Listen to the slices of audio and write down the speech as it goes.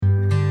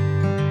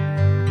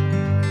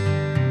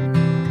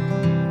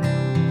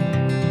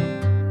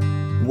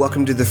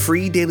Welcome to the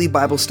Free Daily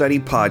Bible Study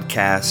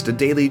Podcast, a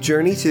daily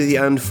journey through the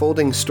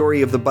unfolding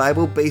story of the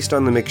Bible based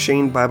on the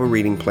McShane Bible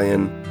Reading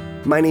Plan.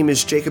 My name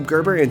is Jacob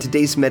Gerber, and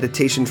today's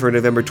meditation for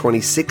November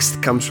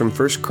 26th comes from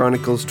 1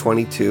 Chronicles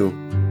 22.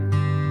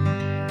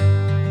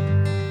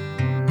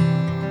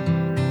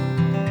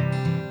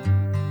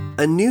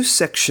 A new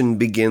section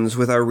begins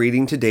with our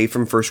reading today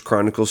from 1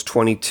 Chronicles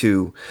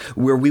 22,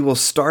 where we will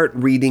start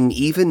reading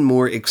even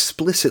more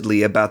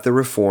explicitly about the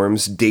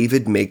reforms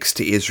David makes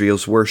to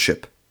Israel's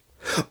worship.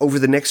 Over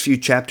the next few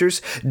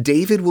chapters,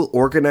 David will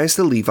organize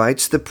the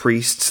Levites, the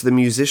priests, the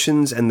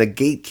musicians, and the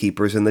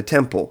gatekeepers in the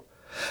temple.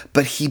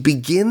 But he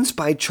begins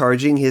by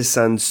charging his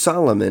son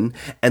Solomon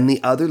and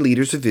the other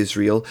leaders of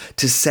Israel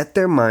to set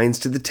their minds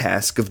to the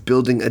task of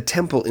building a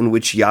temple in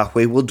which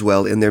Yahweh will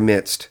dwell in their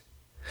midst.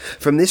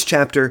 From this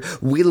chapter,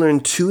 we learn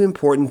two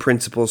important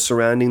principles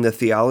surrounding the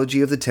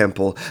theology of the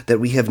temple that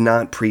we have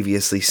not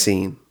previously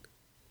seen.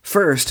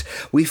 First,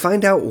 we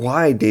find out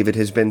why David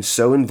has been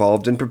so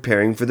involved in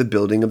preparing for the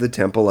building of the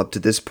temple up to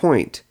this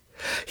point.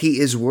 He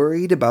is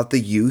worried about the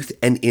youth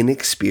and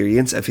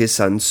inexperience of his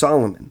son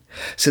Solomon,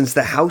 since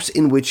the house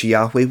in which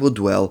Yahweh will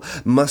dwell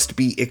must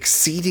be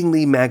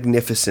exceedingly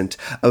magnificent,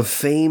 of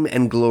fame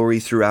and glory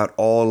throughout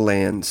all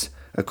lands,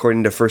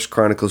 according to 1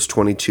 Chronicles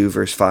 22,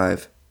 verse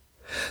 5.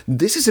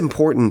 This is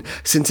important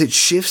since it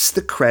shifts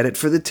the credit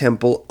for the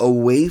temple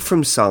away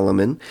from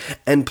Solomon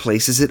and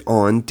places it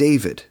on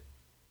David.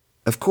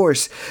 Of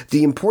course,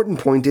 the important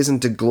point isn't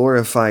to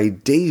glorify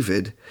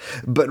David,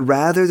 but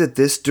rather that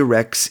this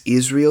directs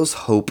Israel's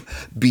hope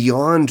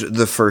beyond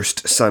the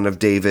first son of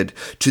David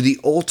to the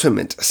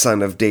ultimate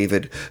son of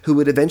David, who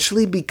would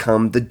eventually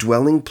become the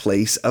dwelling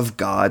place of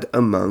God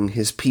among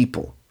his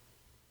people.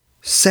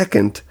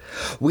 Second,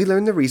 we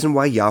learn the reason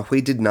why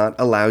Yahweh did not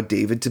allow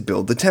David to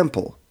build the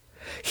temple.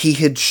 He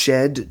had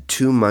shed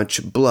too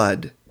much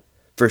blood.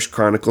 1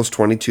 Chronicles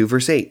 22,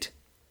 verse 8.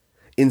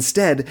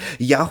 Instead,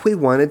 Yahweh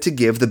wanted to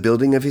give the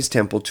building of his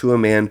temple to a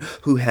man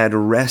who had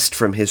rest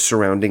from his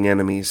surrounding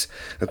enemies,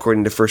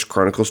 according to 1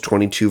 Chronicles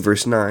 22,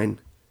 verse 9.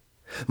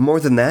 More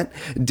than that,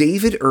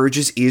 David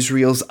urges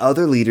Israel's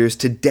other leaders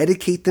to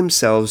dedicate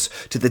themselves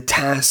to the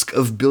task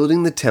of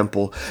building the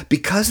temple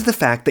because of the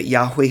fact that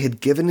Yahweh had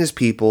given his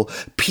people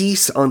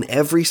peace on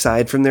every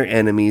side from their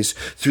enemies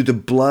through the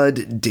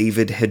blood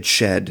David had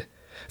shed.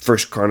 1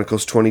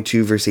 Chronicles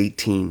 22, verse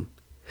 18.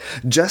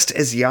 Just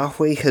as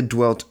Yahweh had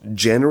dwelt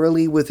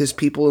generally with his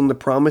people in the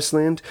Promised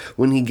Land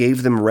when he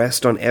gave them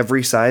rest on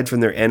every side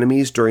from their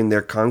enemies during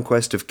their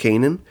conquest of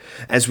Canaan,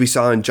 as we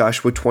saw in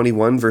Joshua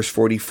 21 verse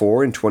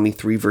 44 and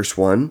 23 verse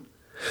 1,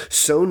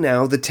 so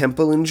now the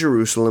temple in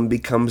Jerusalem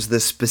becomes the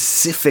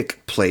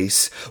specific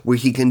place where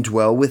he can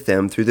dwell with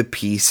them through the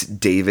peace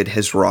David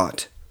has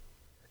wrought.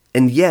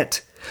 And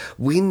yet,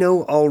 we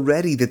know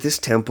already that this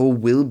temple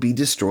will be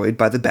destroyed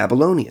by the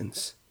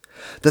Babylonians.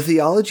 The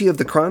theology of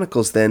the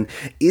Chronicles, then,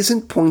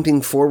 isn't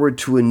pointing forward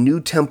to a new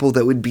temple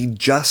that would be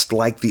just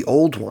like the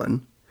old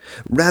one.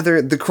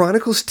 Rather, the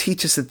Chronicles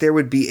teach us that there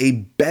would be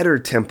a better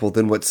temple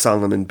than what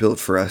Solomon built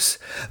for us,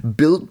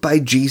 built by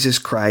Jesus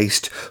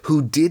Christ,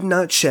 who did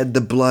not shed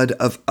the blood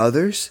of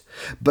others,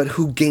 but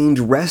who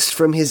gained rest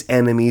from his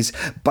enemies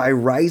by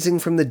rising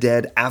from the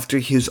dead after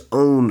his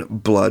own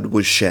blood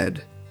was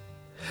shed.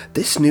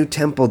 This new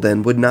temple,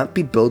 then, would not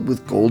be built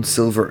with gold,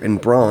 silver,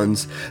 and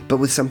bronze, but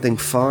with something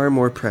far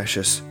more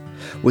precious,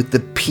 with the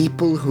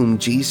people whom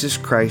Jesus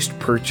Christ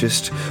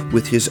purchased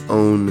with his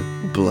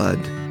own blood.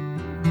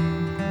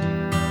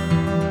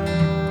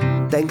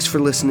 Thanks for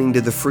listening to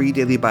the Free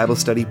Daily Bible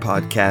Study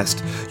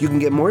Podcast. You can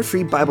get more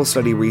free Bible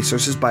study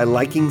resources by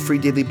liking Free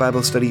Daily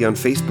Bible Study on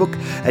Facebook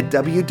at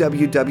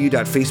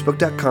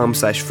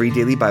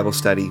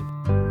www.facebook.com/freedailybiblestudy.